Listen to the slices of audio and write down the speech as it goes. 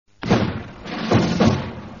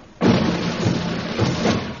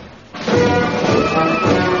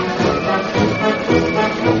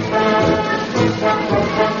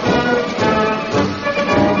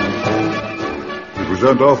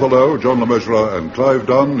present Arthur Lowe, John LeMessurier, and Clive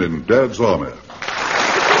Dunn in Dad's Army.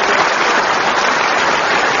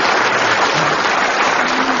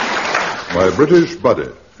 My British Buddy,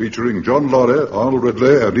 featuring John Lorry, Arnold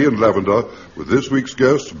Ridley, and Ian Lavender, with this week's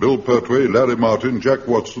guests, Bill Pertwee, Larry Martin, Jack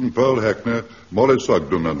Watson, Pearl Hackney, Molly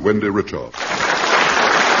Sugden, and Wendy Richard.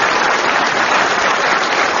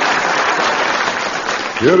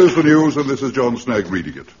 Here is the news, and this is John Snagg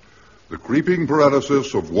reading it. The creeping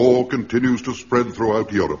paralysis of war continues to spread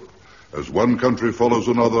throughout Europe, as one country follows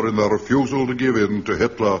another in their refusal to give in to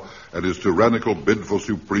Hitler and his tyrannical bid for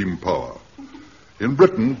supreme power. In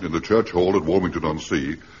Britain, in the church hall at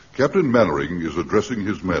Warmington-on-Sea, Captain Mannering is addressing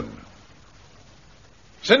his men.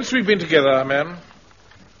 Since we've been together, men,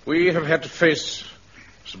 we have had to face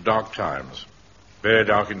some dark times. Very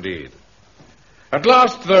dark indeed. At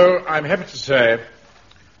last, though, I'm happy to say,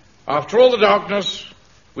 after all the darkness,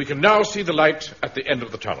 we can now see the light at the end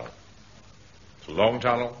of the tunnel. It's a long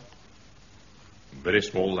tunnel, a very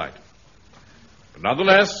small light. But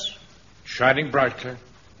nonetheless, shining brightly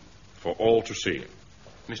for all to see.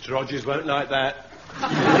 Mr. Rogers won't like that.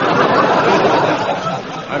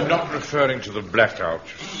 I'm not referring to the blackout,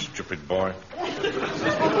 stupid boy.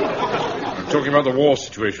 I'm talking about the war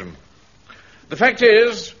situation. The fact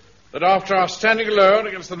is that after our standing alone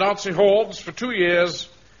against the Nazi hordes for 2 years,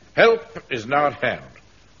 help is now at hand.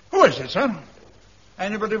 Who is it, sir?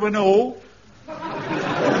 Anybody we know?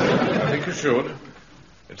 I think you should.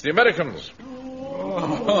 It's the Americans.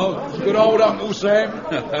 Oh, good old Uncle Sam.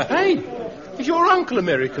 Hey, is your uncle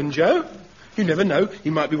American, Joe? You never know. He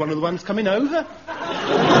might be one of the ones coming over.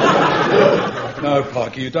 No,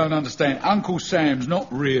 Pikey, you don't understand. Uncle Sam's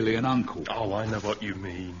not really an uncle. Oh, I know what you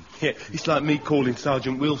mean. Yeah, it's like me calling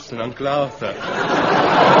Sergeant Wilson Uncle Arthur.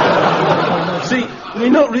 See,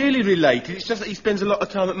 we're not really related. It's just that he spends a lot of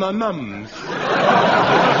time at my mum's. Stop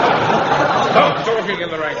talking in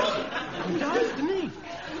the ranks. He does, doesn't he?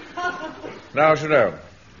 Now, as you know,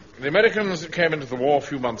 the Americans came into the war a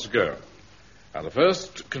few months ago. And the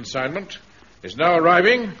first consignment is now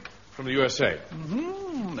arriving from the USA.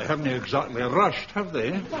 Mm-hmm. They haven't exactly rushed, have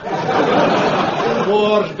they? The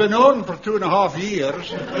war's been on for 2.5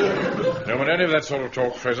 years. No one any of that sort of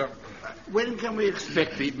talk, Fraser. When can we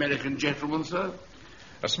expect the American gentleman, sir?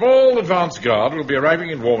 A small advance guard will be arriving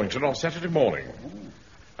in Warmington on Saturday morning.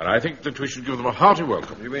 And I think that we should give them a hearty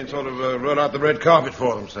welcome. You mean sort of roll out the red carpet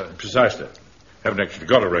for them, sir? Precisely. Haven't actually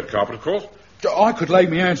got a red carpet, of course. I could lay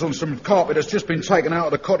my hands on some carpet that's just been taken out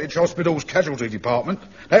of the cottage hospital's casualty department.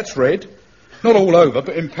 That's red. Not all over,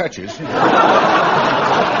 but in patches.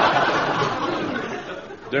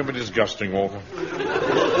 Don't be disgusting, Walker.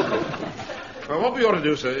 Well, what we ought to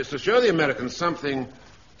do, sir, is to show the Americans something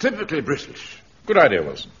typically British. Good idea,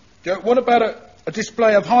 Wilson. What about a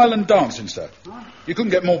display of Highland dancing, sir? You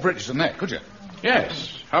couldn't get more British than that, could you?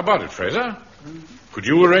 Yes. How about it, Fraser? Could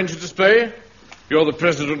you arrange a display? You're the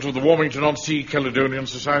president of the Warmington-on-Sea Caledonian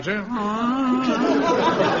Society.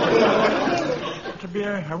 To be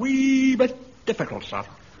a wee bit difficult, sir.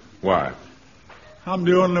 Why? I'm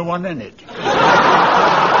the only one in it.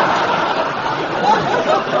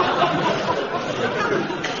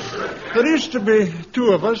 There used to be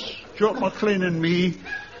 2 of us, Jock McLean and me.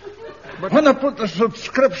 But when I put the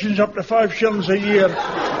subscriptions up to 5 shillings a year,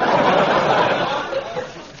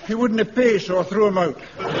 he wouldn't pay, so I threw him out.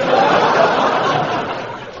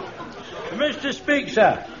 Mr. Speaker,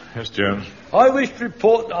 sir. Yes, Jones. I wish to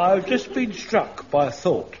report that I have just been struck by a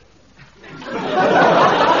thought.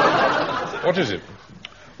 What is it?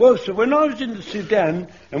 Well, sir, when I was in the Sudan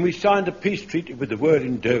and we signed a peace treaty with the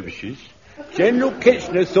whirling dervishes, General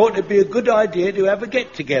Kitchener thought it'd be a good idea to have a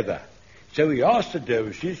get-together. So he asked the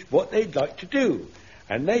dervishes what they'd like to do,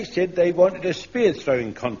 and they said they wanted a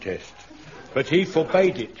spear-throwing contest. But he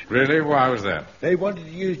forbade it. Really? Why was that? They wanted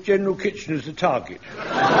to use General Kitchener as a target.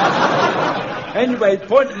 Anyway, the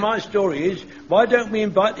point of my story is, why don't we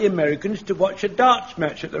invite the Americans to watch a darts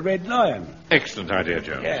match at the Red Lion? Excellent idea,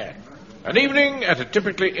 Jones. Yeah. An evening at a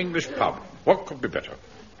typically English pub. What could be better?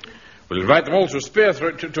 We'll invite them all to a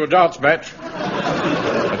to a darts match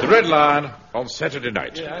at the Red Lion on Saturday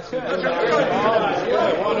night.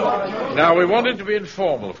 Now, we want it to be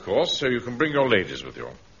informal, of course, so you can bring your ladies with you.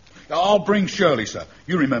 I'll bring Shirley, sir.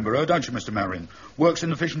 You remember her, don't you, Mr. Marion? Works in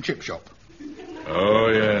the fish and chip shop. Oh,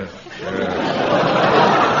 yes.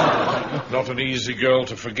 Not an easy girl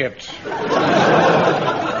to forget.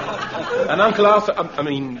 And Uncle Arthur,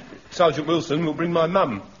 Sergeant Wilson will bring my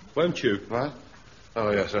mum, won't you? What?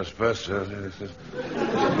 Oh, yes, I suppose so. Yes.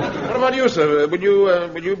 What about you, sir? Will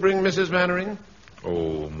you bring Mrs. Mannering?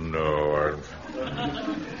 Oh, no.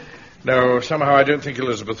 No, somehow I don't think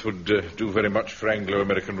Elizabeth would do very much for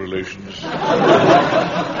Anglo-American relations.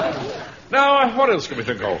 Now, what else can we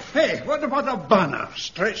think of? Hey, what about a banner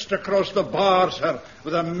stretched across the bar, sir,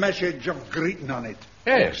 with a message of greeting on it?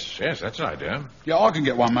 Yes, that's an idea. Yeah, I can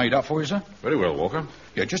get one made up for you, sir. Very well, Walker.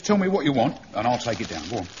 Yeah, just tell me what you want, and I'll take it down.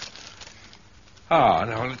 Go on.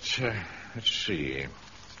 Now, let's see.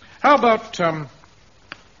 How about,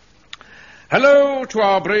 hello to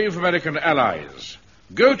our brave American allies.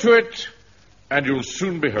 Go to it, and you'll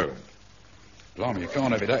soon be home. Blimey, you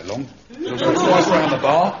can't have it that long. It'll go twice round the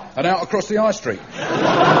bar and out across the high street.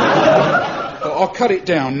 I'll cut it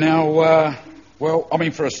down now. Well, I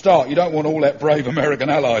mean, for a start, you don't want all that brave American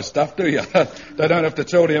allies stuff, do you? They don't have to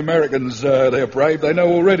tell the Americans they're brave. They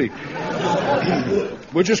know already.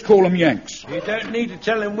 We'll just call them Yanks. You don't need to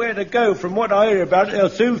tell them where to go. From what I hear about it, they'll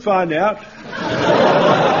soon find out.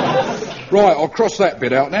 Right, I'll cross that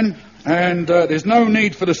bit out then. And there's no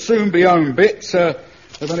need for the soon-be-home bit.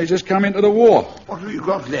 They've only just come into the war. What have you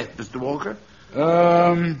got left, Mr. Walker?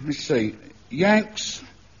 Let's see. Yanks,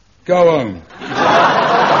 go home.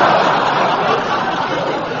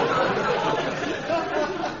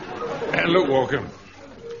 Look, Walker,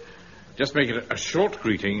 just make it a short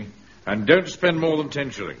greeting and don't spend more than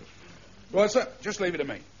 10 shillings. Right, sir, just leave it to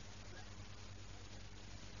me.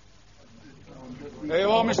 There you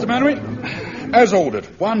are, Mr. Mannering. As ordered,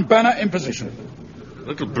 one banner in position. A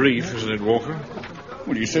little brief, isn't it, Walker?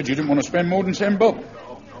 Well, you said you didn't want to spend more than 10 bob.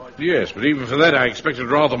 Yes, but even for that I expected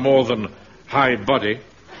rather more than high body.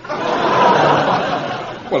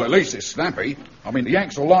 Well, at least it's snappy. I mean, the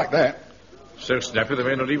Yanks will like that. So snappy they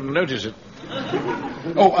may not even notice it.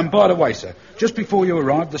 Oh, and by the way, sir, just before you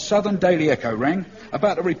arrived, the Southern Daily Echo rang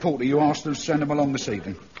about the reporter you asked them to send them along this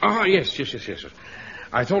evening. Ah, yes.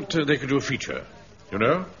 I thought they could do a feature, you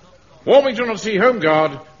know. Warmington-on-Sea Home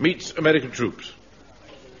Guard meets American troops.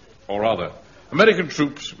 Or rather, American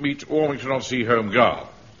troops meet Warmington-on-Sea Home Guard.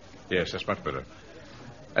 Yes, that's much better.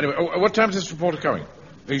 Anyway, what time is this reporter coming?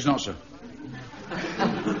 He's not, sir.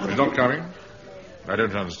 He's not coming? I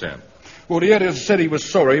don't understand. Well, the editor said he was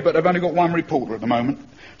sorry, but they've only got one reporter at the moment.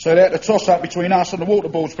 So they had to toss up between us and the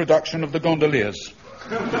Waterboard's production of The Gondoliers.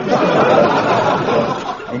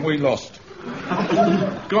 And we lost.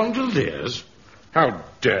 Gondoliers? How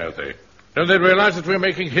dare they? Don't they realize that we're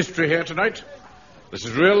making history here tonight? This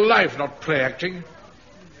is real life, not play acting.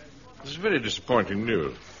 This is very disappointing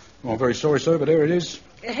news. Well, I'm very sorry, sir, but there it is.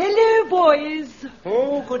 Hello, boys.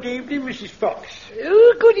 Oh, good evening, Mrs. Fox.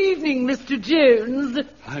 Oh, good evening, Mr. Jones.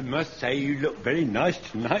 I must say you look very nice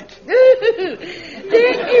tonight. Thank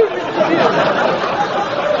you, Mr. Jones.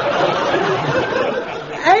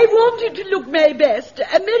 I wanted to look my best.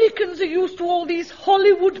 Americans are used to all these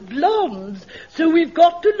Hollywood blondes, so we've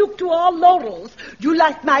got to look to our laurels. Do you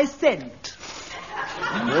like my scent?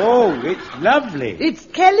 Oh, it's lovely. It's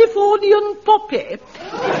Californian poppy.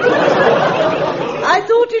 I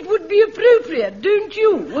thought it would be appropriate, don't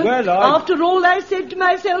you? Well, After all, I said to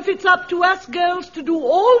myself, it's up to us girls to do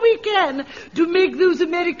all we can to make those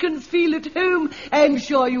Americans feel at home. I'm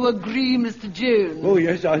sure you agree, Mr. Jones. Oh,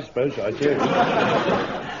 yes, I suppose I do.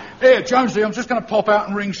 Here, Jonesy, I'm just going to pop out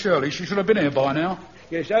and ring Shirley. She should have been here by now.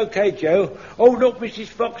 Yes, OK, Joe. Oh, look, Mrs.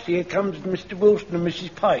 Fox, here comes Mr. Wilson and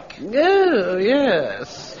Mrs. Pike. Oh,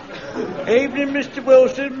 yes. Evening, Mr.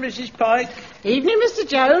 Wilson, Mrs. Pike. Evening, Mr.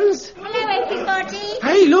 Jones. Hello, everybody.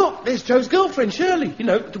 Hey, look, there's Joe's girlfriend, Shirley. You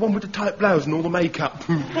know, the one with the tight blouse and all the makeup.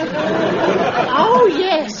 Oh,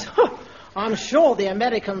 yes. I'm sure the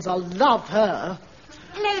Americans will love her.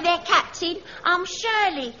 Hello there, Captain. I'm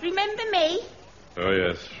Shirley. Remember me? Oh,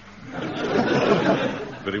 yes.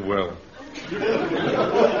 Very well.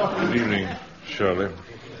 Good evening, Shirley.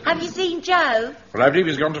 Have you seen Joe? Well, I believe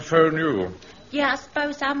he's gone to phone you. Yeah, I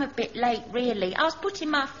suppose I'm a bit late, really. I was putting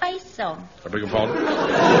my face on. I beg your pardon?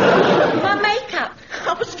 My makeup.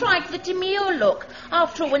 I was trying for the demure look.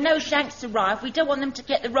 After all, when those Yanks arrive, we don't want them to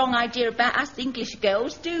get the wrong idea about us English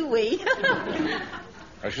girls, do we?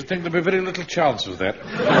 I should think there'd be very little chance of that.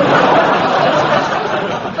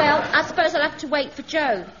 Well, I suppose I'll have to wait for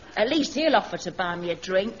Joe. At least he'll offer to buy me a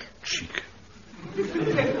drink. Cheek.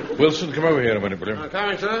 Wilson, come over here a minute, will you?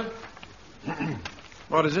 Coming, sir.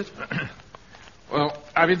 What is it? Well,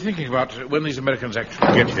 I've been thinking about when these Americans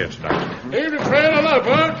actually get here tonight. Evening, friend. Hello,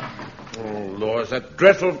 Bert. Oh, Lord, it's that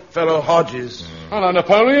dreadful fellow Hodges. Hello,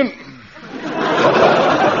 Napoleon. Good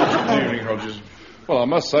evening, Hodges. Well, I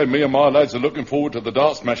must say, me and my lads are looking forward to the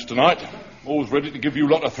darts match tonight. Always ready to give you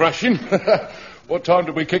a lot of thrashing. What time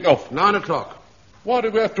did we kick off? 9 o'clock. Why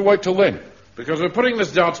did we have to wait till then? Because we're putting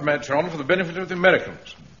this darts match on for the benefit of the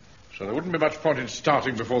Americans. so there wouldn't be much point in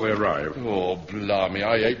starting before they arrive. Oh, blimey,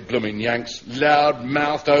 I hate blooming Yanks.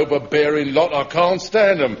 Loud-mouthed, overbearing lot. I can't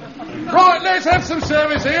stand them. Right, let's have some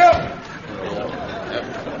service here.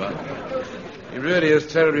 He really is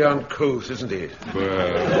terribly uncouth, isn't he?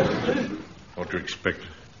 Well, what do you expect?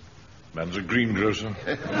 Man's a greengrocer.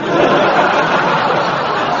 Anyway,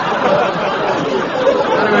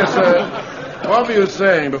 sir, what were you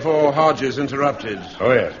saying before Hodges interrupted?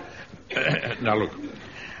 Oh, yes. Now, look.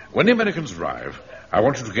 When the Americans arrive, I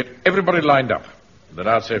want you to get everybody lined up. Then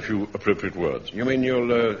I'll say a few appropriate words. You mean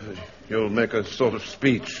you'll make a sort of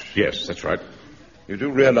speech? Yes, that's right. You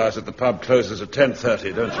do realize that the pub closes at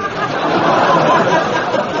 10:30, don't you?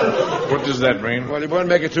 What does that mean? Well, you won't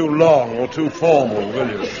make it too long or too formal, will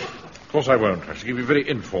you? Of course I won't. I shall keep it very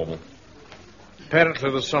informal.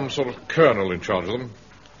 Apparently there's some sort of colonel in charge of them.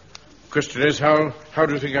 Question is, how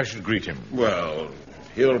do you think I should greet him? Well,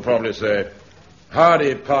 he'll probably say,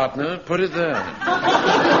 "Howdy, partner, put it there."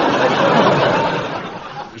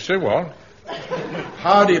 You say what?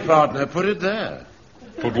 "Howdy, partner, put it there."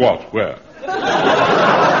 Put what? Where?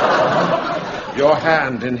 Your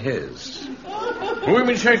hand in his. Do you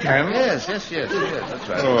mean shake hands? Yes, that's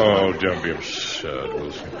right. Oh, don't be absurd,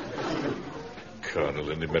 Wilson. Colonel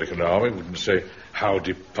in the American Army wouldn't say,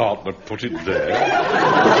 "Howdy, partner, put it there."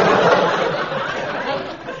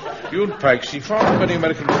 You and Pike see far too many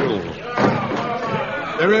American films.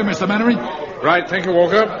 They're here, Mr. Mannering. Right, thank you,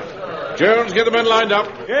 Walker. Jones, get the men lined up.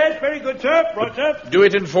 Yes, very good, sir. Right, sir. Do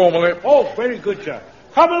it informally. Oh, very good, sir.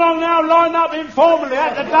 Come along now, line up informally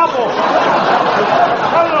at the double.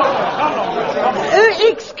 Come along.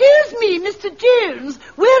 Excuse me, Mr. Jones.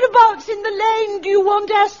 Whereabouts in the lane do you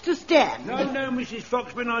want us to stand? No, Mrs.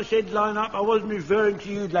 Fox, when I said line up, I wasn't referring to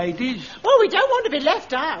you ladies. Oh, we don't want to be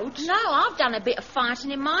left out. No, I've done a bit of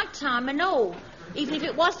fighting in my time and all. Even if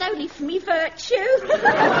it was only for me virtue.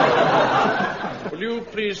 Will you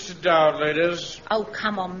please sit down, ladies? Oh,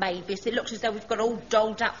 come on, Mavis. It looks as though we've got all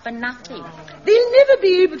dolled up for nothing. They'll never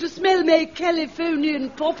be able to smell my Californian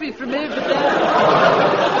poppy from over there.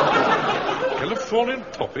 Californian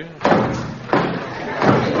poppy?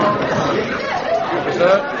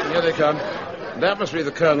 Sir, here they come. That must be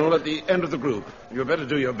the colonel at the end of the group. You'd better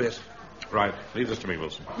do your bit. Right, leave this to me,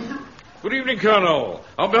 Wilson. Good evening, Colonel.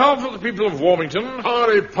 On behalf of the people of Warmington...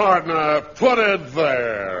 Howdy, partner. Put it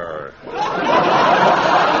there.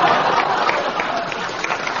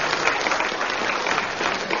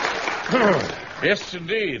 Yes,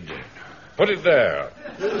 indeed. Put it there.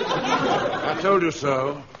 I told you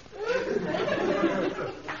so.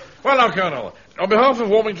 Well, now, Colonel, on behalf of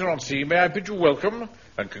Warmington-on-Sea, may I bid you welcome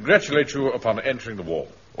and congratulate you upon entering the war.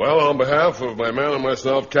 Well, on behalf of my man and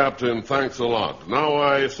myself, Captain, thanks a lot. Now,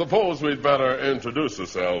 I suppose we'd better introduce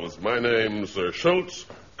ourselves. My name's Schultz,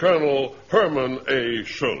 Colonel Herman A.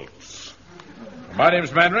 Schultz. My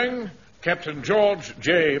name's Mannering, Captain George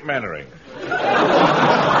J. Mannering. May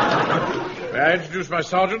I introduce my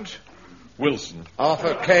sergeant, Wilson.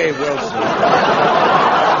 Arthur K. Wilson.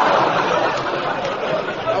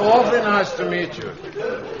 Oh, awfully nice to meet you.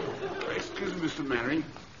 Excuse me, Mr. Mannering.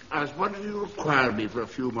 I was wondering if you would quiet me for a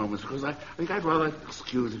few moments, because I think I'd rather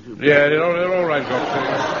excuse if you... Yeah, they're all right,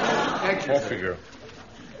 Doctor. Thank you, Off figure.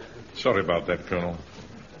 Sorry about that, Colonel.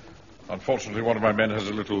 Unfortunately, one of my men has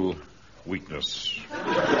a little weakness.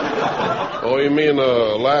 Oh, you mean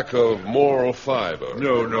a lack of moral fiber?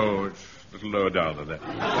 No, it's a little lower down than that.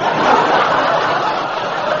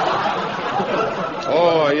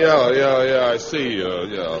 Oh, yeah, I see,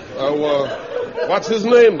 yeah. What's his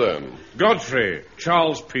name, then? Godfrey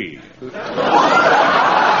Charles P. Well,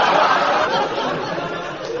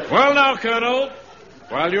 now, Colonel,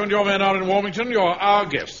 while you and your men are in Warmington, you're our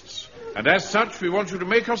guests. And as such, we want you to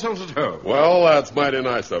make yourselves at home. Well, that's mighty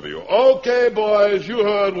nice of you. Okay, boys, you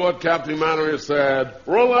heard what Captain Mannering said.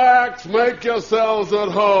 Relax, make yourselves at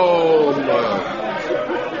home.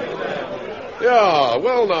 Yeah,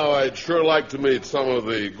 well, now, I'd sure like to meet some of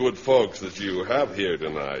the good folks that you have here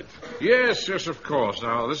tonight. Yes, of course.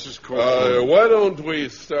 Now, this is called... why don't we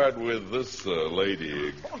start with this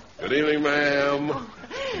lady? Good evening, ma'am.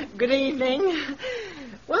 Good evening.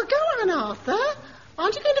 Well, go on, Arthur.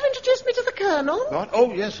 Aren't you going to introduce me to the Colonel? What?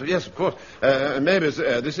 Oh, yes, of course. Maybe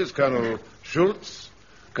this is Colonel Schultz.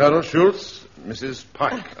 Colonel Schultz, Mrs.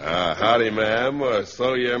 Pike. Howdy, ma'am.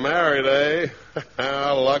 So you're married, eh?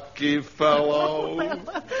 Lucky fellow. Well,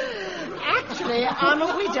 actually, I'm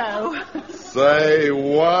a widow. Say,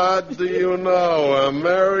 what do you know? A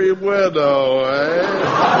married widow, eh?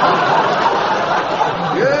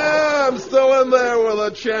 Yeah, I'm still in there with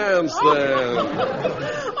a chance, then.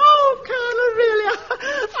 Oh, Colonel, really,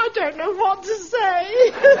 I don't know what to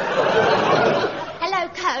say. Hello,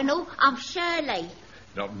 Colonel. Colonel. I'm Shirley.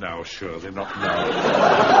 Not now, Shirley, not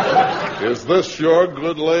now. Is this your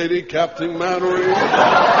good lady, Captain Mannering?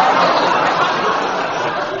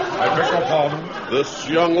 I beg your pardon? This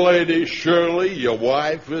young lady, Shirley, your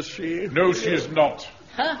wife, is she? No, she is not.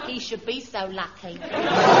 Huh, he should be so lucky.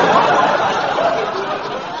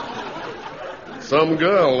 Some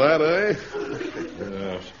girl, that, eh?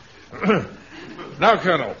 Yes. Now,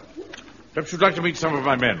 Colonel, perhaps you'd like to meet some of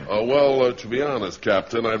my men. Well, to be honest,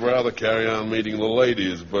 Captain, I'd rather carry on meeting the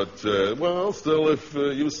ladies, but, well, still, if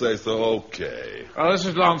you say so, okay. This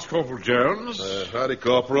is Lance Corporal Jones. Howdy,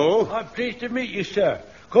 Corporal. I'm pleased to meet you, sir.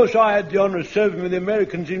 Of course, I had the honour of serving with the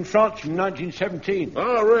Americans in France in 1917.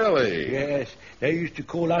 Oh, really? Yes, they used to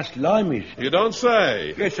call us limeys. You don't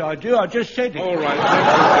say. Yes, I do. I just said it. All right,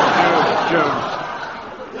 thank you, Jones.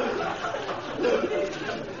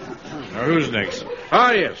 Now, who's next?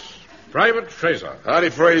 Ah, yes, Private Fraser. Howdy,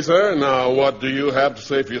 Fraser. Now, what do you have to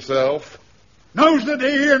say for yourself? Now's the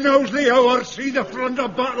day, now's the hour. See the front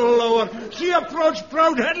of battle lower. See approach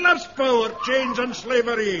proud headless power, chains and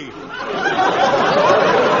slavery.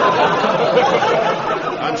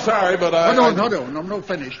 I'm sorry, but I... Hold on, I'm not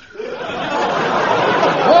finished.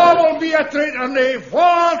 War will be a traitor knave.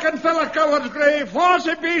 War can fill a coward's grave. Force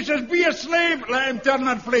a pieces, be a slave. Let him turn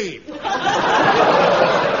and flee.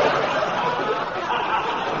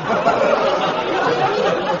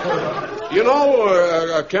 You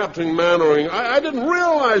know, Captain Mannering, I didn't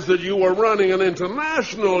realize that you were running an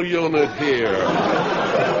international unit here.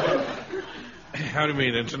 How do you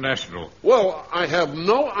mean, international? Well, I have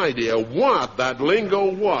no idea what that lingo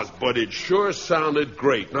was, but it sure sounded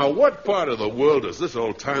great. Now, what part of the world does this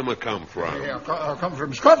old-timer come from? Yeah, I come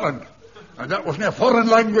from Scotland. And that wasn't a foreign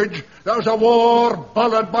language. That was a war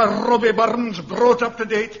ballad by Robbie Burns, brought up to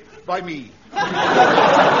date by me.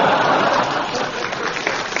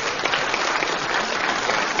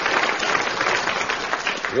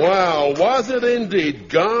 Wow, was it indeed?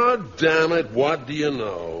 God damn it, what do you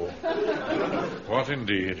know? What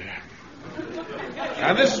indeed?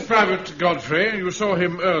 And this is Private Godfrey. You saw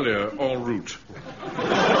him earlier, en route.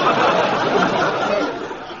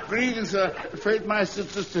 Greetings, sir. Afraid my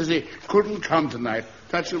sister Stizzy couldn't come tonight.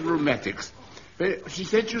 Touch of rheumatics. She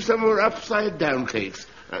sent you some of her upside-down cakes.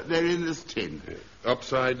 They're in this tin.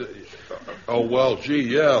 Upside... Oh, well, gee,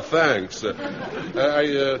 yeah, thanks.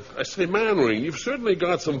 I say, Mannering, you've certainly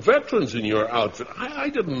got some veterans in your outfit. I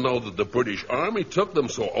didn't know that the British Army took them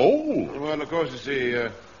so old. Well, of course, you see,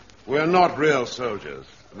 we're not real soldiers.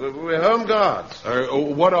 We're home guards.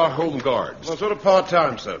 What are home guards? Well, sort of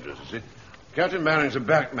part-time soldiers, you see. Captain Mannering's a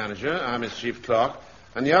bank manager, I'm his chief clerk,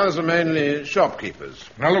 and the others are mainly shopkeepers.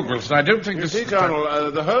 Now, look, Wilson, I don't think You this... see,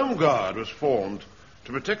 Colonel, the home guard was formed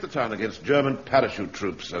to protect the town against German parachute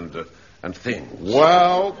troops and things.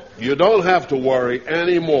 Well, you don't have to worry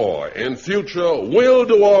anymore. In future, we'll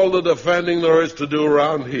do all the defending there is to do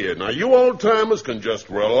around here. Now, you old-timers can just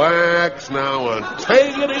relax now and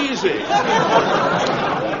take it easy.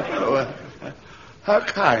 Oh, how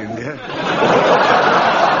kind.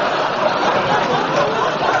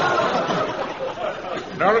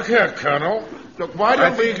 Now, look here, Colonel. Look, why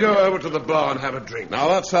don't we go over to the bar and have a drink? Now,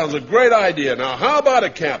 that sounds a great idea. Now, how about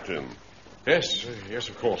it, Captain? Yes,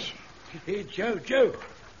 of course. Here, Joe,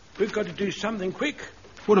 we've got to do something quick.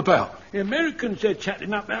 What about? The Americans, they're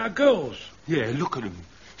chatting up our girls. Yeah, look at them.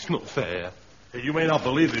 It's not fair. You may not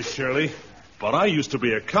believe this, Shirley, but I used to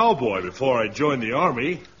be a cowboy before I joined the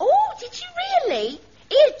army. Oh, did you really?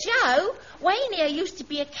 Here, Joe, Wayne here used to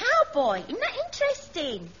be a cowboy. Isn't that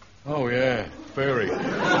interesting? Oh, yeah, very.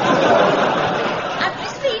 Have you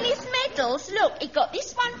seen his medals? Look, he got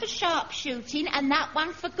this one for sharpshooting and that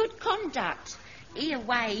one for good conduct. Here,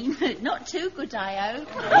 Wayne, not too good, I hope.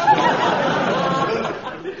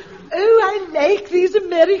 Oh, I like these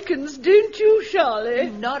Americans, don't you,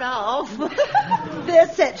 Charlie? Not half.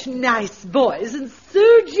 They're such nice boys and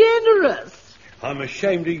so generous. I'm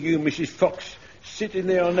ashamed of you, Mrs. Fox, sitting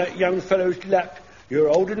there on that young fellow's lap. You're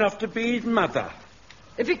old enough to be his mother.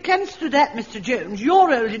 If it comes to that, Mr. Jones,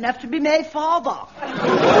 you're old enough to be my father.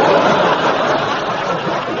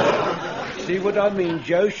 See what I mean,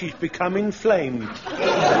 Joe? She's become inflamed. Look,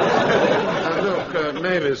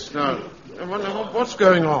 Mavis, now, what's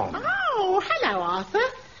going on? Oh, hello, Arthur.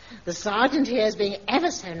 The sergeant here is being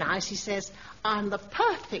ever so nice. He says, I'm the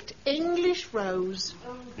perfect English rose.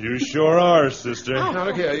 You sure are, sister. Now,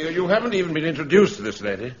 look here, you haven't even been introduced to this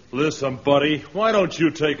lady. Listen, buddy, why don't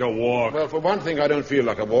you take a walk? Well, for one thing, I don't feel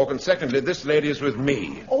like a walk, and secondly, this lady is with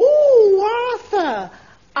me. Oh, Arthur,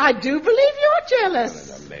 I do believe you're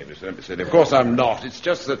jealous. No, Mavis, don't be silly. Of course I'm not. It's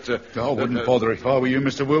just that... I wouldn't bother if I were you,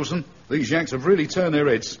 Mr. Wilson. These Yanks have really turned their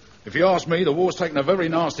heads. If you ask me, the war's taken a very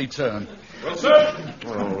nasty turn. Well, sir.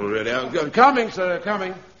 Oh, really? I'm coming, sir,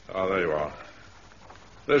 coming. Ah, there you are.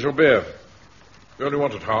 There's your beer. You only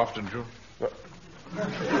wanted half, didn't you?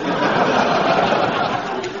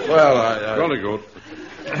 Well, I... Jolly good.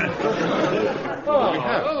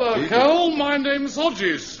 Hello, Cal. My name's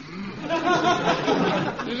Hodges.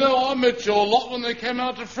 You know, I met your lot when they came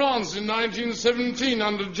out to France in 1917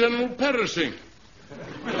 under General Pershing.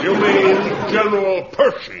 You mean General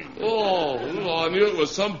Pershing? Oh, well, I knew it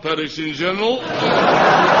was some Pershing, General.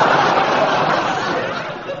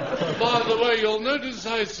 By the way, you'll notice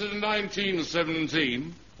I said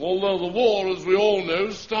 1917, although the war, as we all know,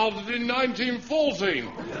 started in 1914.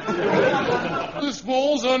 This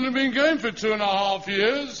war's only been going for 2.5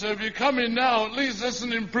 years, so if you come in now, at least that's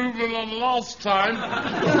an improvement on last time.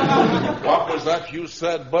 What was that you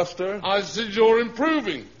said, Buster? I said you're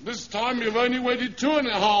improving. This time you've only waited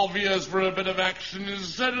 2.5 years for a bit of action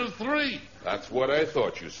instead of 3. That's what I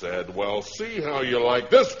thought you said. Well, see how you like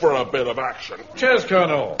this for a bit of action. Cheers,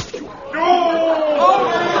 Colonel. Gee,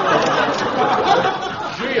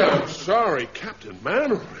 I'm sorry, Captain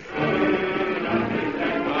Mannering.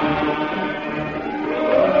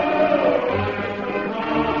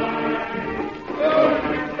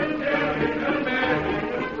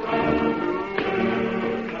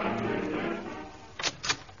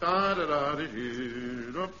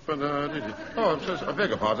 Oh, I beg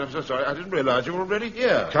your pardon. I'm so sorry. I didn't realize you were already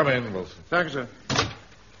here. Come in, Wilson. Thank you, sir.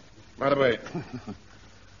 By the way,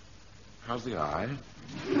 how's the eye?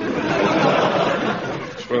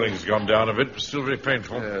 Swelling's gone down a bit, but still very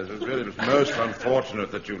painful. Yes, it really was most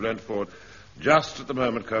unfortunate that you leant forward just at the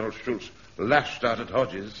moment Colonel Schultz lashed out at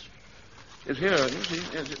Hodges. It's here, you see,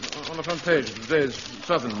 yes, on the front page of today's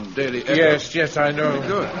Southern Daily Echo. Yes, I know.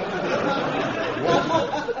 Good.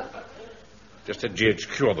 Just had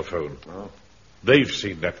GHQ on the phone. Oh. They've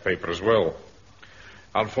seen that paper as well.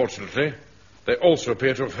 Unfortunately, they also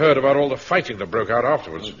appear to have heard about all the fighting that broke out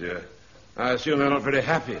afterwards. Oh, dear. I assume they're not very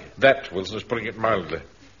happy. That, Wilson, is putting it mildly.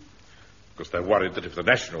 Because they're worried that if the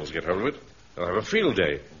Nationals get hold of it, they'll have a field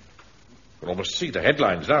day. You can almost see the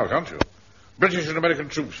headlines now, can't you? British and American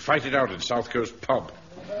troops fight it out in South Coast pub.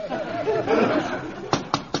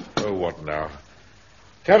 Oh, what now?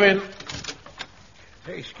 Come in.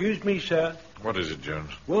 Excuse me, sir. What is it,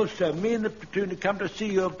 Jones? Well, sir, me and the platoon have come to see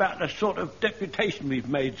you about a sort of deputation we've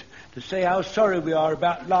made to say how sorry we are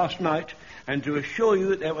about last night and to assure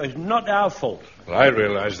you that it was not our fault. Well, I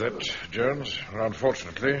realise that, Jones.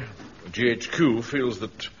 Unfortunately, GHQ feels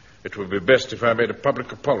that it would be best if I made a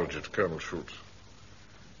public apology to Colonel Schultz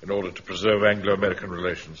in order to preserve Anglo-American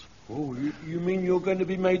relations. Oh, you mean you're going to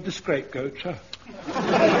be made the scapegoat, sir?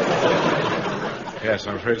 Yes,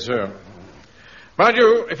 I'm afraid so. Mind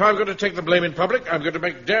you, if I'm going to take the blame in public, I'm going to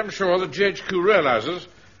make damn sure that GHQ realizes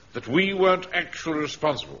that we weren't actually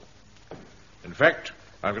responsible. In fact,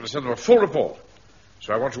 I'm going to send them a full report.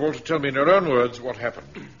 So I want you all to tell me in your own words what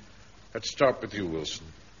happened. Let's start with you, Wilson.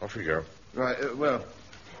 Off you go. Right,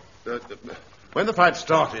 when the fight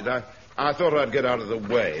started, I thought I'd get out of the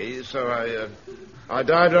way, so I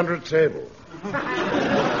dived under a table.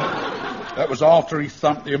 That was after he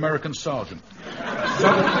thumped the American sergeant.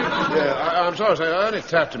 Yeah, I'm sorry, sir. I only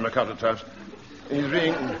tapped him a couple of times. He's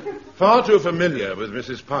being far too familiar with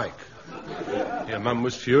Mrs. Pike. Your mum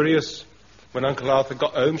was furious. When Uncle Arthur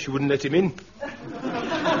got home, she wouldn't let him in. He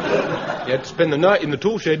had to spend the night in the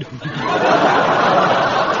tool shed. Really,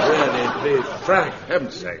 please, Frank,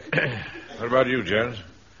 heaven's sake. What about you, Jones?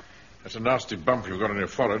 That's a nasty bump you've got on your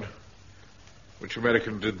forehead. Which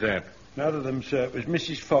American did that? None of them, sir. It was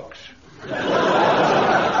Mrs. Fox.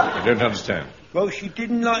 I don't understand. Well, she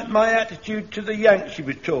didn't like my attitude to the Yank she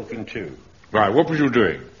was talking to. Right, what was you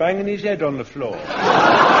doing? Banging his head on the floor.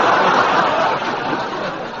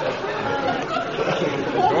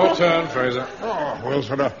 Your turn, Fraser. Oh, well,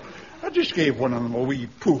 sir, I just gave one of them a wee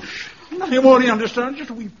push. You only understand,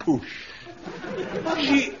 just a wee push.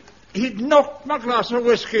 He'd knocked my glass of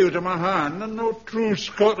whiskey out of my hand, and no true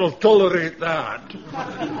Scot will tolerate that.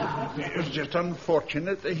 It was just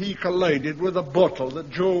unfortunate that he collided with a bottle that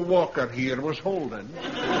Joe Walker here was holding.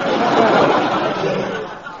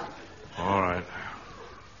 All right.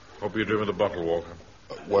 Hope you're doing with the bottle, Walker.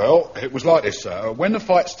 Well, it was like this, sir. When the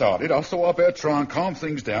fight started, I thought I'd better try and calm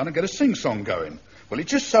things down and get a sing-song going. Well, it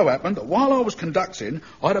just so happened that while I was conducting,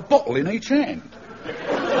 I had a bottle in each hand.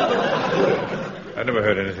 I never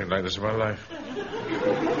heard anything like this in my life.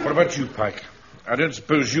 What about you, Pike? I don't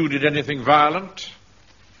suppose you did anything violent?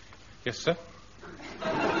 Yes, sir.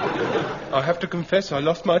 I have to confess I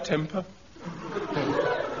lost my temper.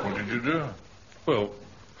 What did you do? Well,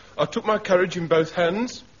 I took my courage in both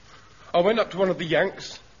hands. I went up to one of the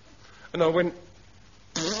Yanks, and I went...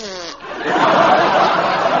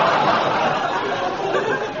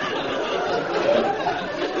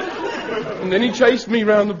 and then he chased me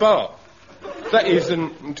round the bar. That is,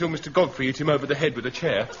 until Mr. Godfrey hit him over the head with a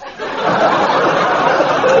chair.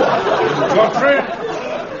 Godfrey?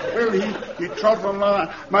 Well, he trod on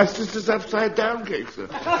my sister's upside-down cake, sir.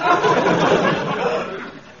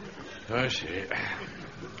 I see.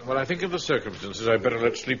 Well, I think in the circumstances I'd better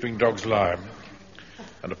let sleeping dogs lie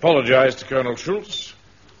and apologize to Colonel Schultz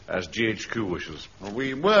as GHQ wishes. Well,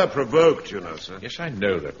 we were provoked, you know, sir. Yes, I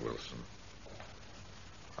know that, Wilson.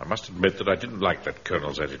 I must admit that I didn't like that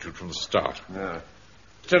colonel's attitude from the start. Yeah.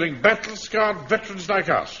 Telling battle-scarred veterans like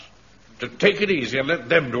us to take it easy and let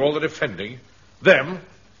them do all the defending. Them?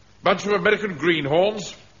 Bunch of American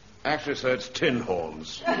greenhorns? Actually, sir, it's tin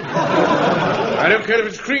horns. I don't care if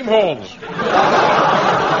it's cream horns. They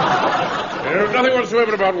know nothing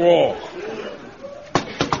whatsoever about war.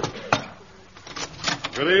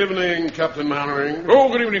 Good evening, Captain Mannering. Oh,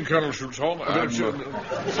 good evening, Colonel Schultzhorn.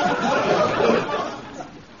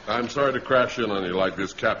 I'm sorry to crash in on you like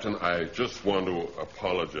this, Captain. I just want to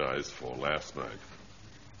apologize for last night.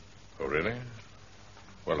 Oh, really?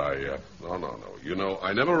 Well, No. You know,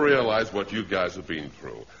 I never realized what you guys have been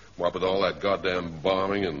through. What with all that goddamn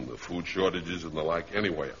bombing and the food shortages and the like.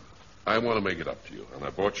 Anyway, I want to make it up to you, and I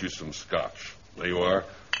bought you some scotch. There you are.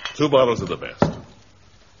 2 bottles of the best.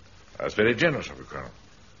 That's very generous of you, Colonel.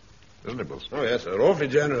 Isn't it, Wilson? Oh, yes, sir. Awfully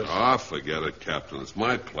generous. Ah, forget it, Captain. It's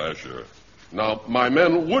my pleasure. Now, my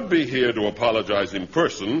men would be here to apologize in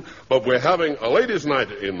person, but we're having a ladies'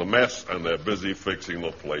 night in the mess, and they're busy fixing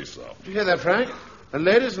the place up. Did you hear that, Frank? A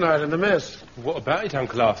ladies' night in the mess. What about it,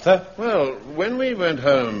 Uncle Arthur? Well, when we went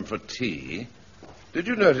home for tea, did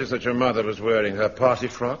you notice that your mother was wearing her party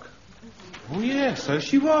frock? Oh, yes, so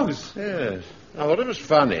she was. Yes. I thought it was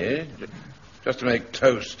funny, just to make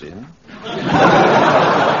toast in. Hey,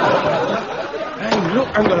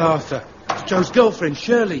 look, Uncle Arthur. It's Joe's girlfriend,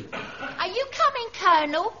 Shirley. Are you coming,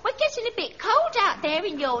 Colonel? We're getting a bit cold out there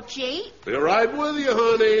in your Jeep. Be right with you,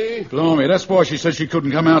 honey. Blimey, that's why she said she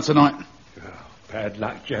couldn't come out tonight. Bad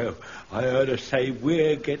luck, Joe. I heard her say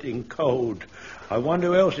we're getting cold. I wonder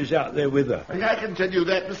who else is out there with her. I can tell you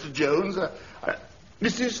that, Mr. Jones.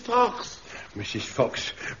 Mrs. Fox. Mrs.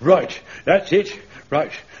 Fox. Right, that's it.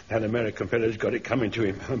 Right, that American fellow's got it coming to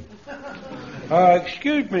him.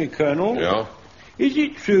 Excuse me, Colonel. Yeah? Is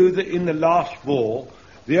it true that in the last war,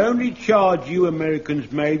 the only charge you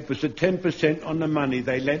Americans made was the 10% on the money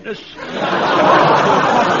they lent us?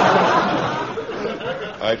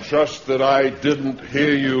 I trust that I didn't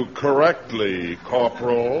hear you correctly,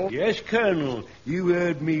 Corporal. Yes, Colonel. You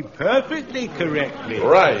heard me perfectly correctly.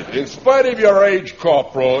 Right. In spite of your age,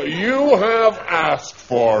 Corporal, you have asked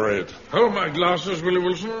for it. Hold my glasses, Willie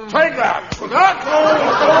Wilson. Take that!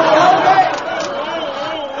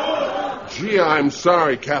 Gee, I'm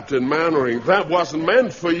sorry, Captain Mannering. That wasn't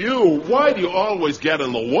meant for you. Why do you always get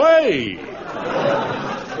in the way?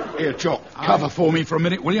 Here, Jock, cover for me for a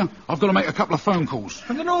minute, will you? I've got to make a couple of phone calls.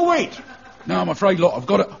 And then all wait. No, I'm afraid, lot. I've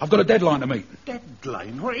got a deadline to meet.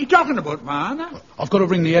 Deadline? What are you talking about, man? I've got to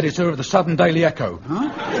ring the editor of the Southern Daily Echo.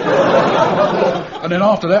 Huh? And then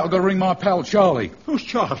after that, I've got to ring my pal Charlie. Who's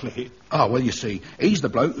Charlie? Oh, well, you see, he's the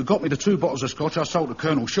bloke who got me the 2 bottles of scotch I sold to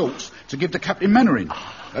Colonel Schultz to give to Captain Mannering.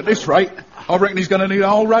 At this rate, I reckon he's going to need a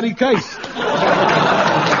whole ruddy case.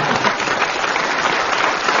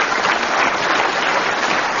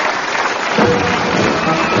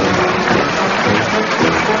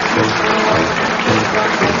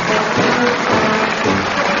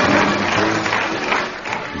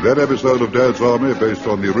 That episode of Dad's Army, based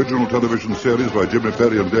on the original television series by Jimmy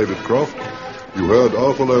Perry and David Croft, you heard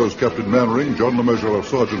Arthur Lowe as Captain Mannering, John LeMessurier as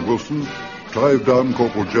Sergeant Wilson, Clive Dunn,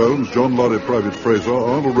 Corporal Jones, John Lorry, Private Fraser,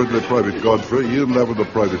 Arnold Ridley, Private Godfrey, Ian Lavender,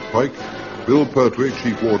 Private Pike, Bill Pertwee,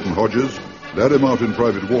 Chief Warden Hodges, Larry Martin,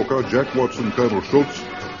 Private Walker, Jack Watson, Colonel Schultz,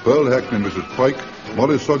 Pearl Hackney, Mrs. Pike,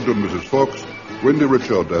 Molly Sugden, Mrs. Fox, Wendy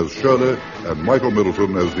Richard as Shirley, and Michael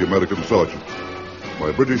Middleton as the American Sergeant.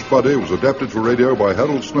 My British Buddy was adapted for radio by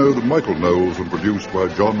Harold Snow and Michael Knowles and produced by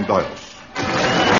John Dias.